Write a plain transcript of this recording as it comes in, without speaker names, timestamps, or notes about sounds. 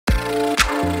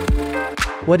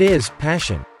What is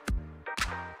passion?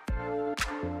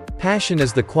 Passion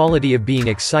is the quality of being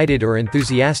excited or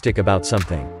enthusiastic about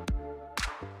something.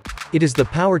 It is the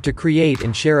power to create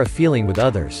and share a feeling with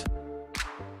others.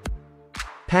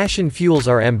 Passion fuels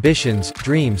our ambitions,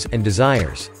 dreams, and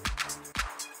desires.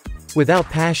 Without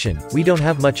passion, we don't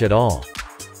have much at all.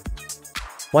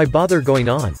 Why bother going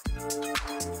on?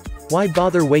 Why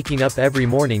bother waking up every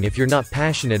morning if you're not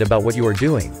passionate about what you are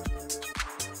doing?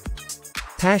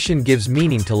 Passion gives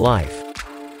meaning to life.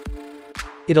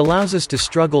 It allows us to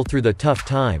struggle through the tough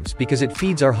times because it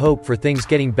feeds our hope for things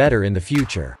getting better in the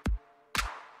future.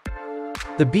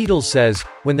 The Beatles says,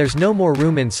 "When there's no more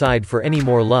room inside for any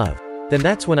more love, then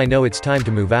that's when I know it's time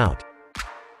to move out."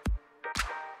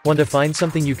 Want to find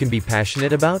something you can be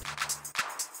passionate about?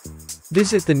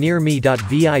 Visit the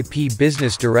nearme.vip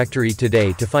business directory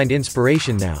today to find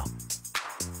inspiration now.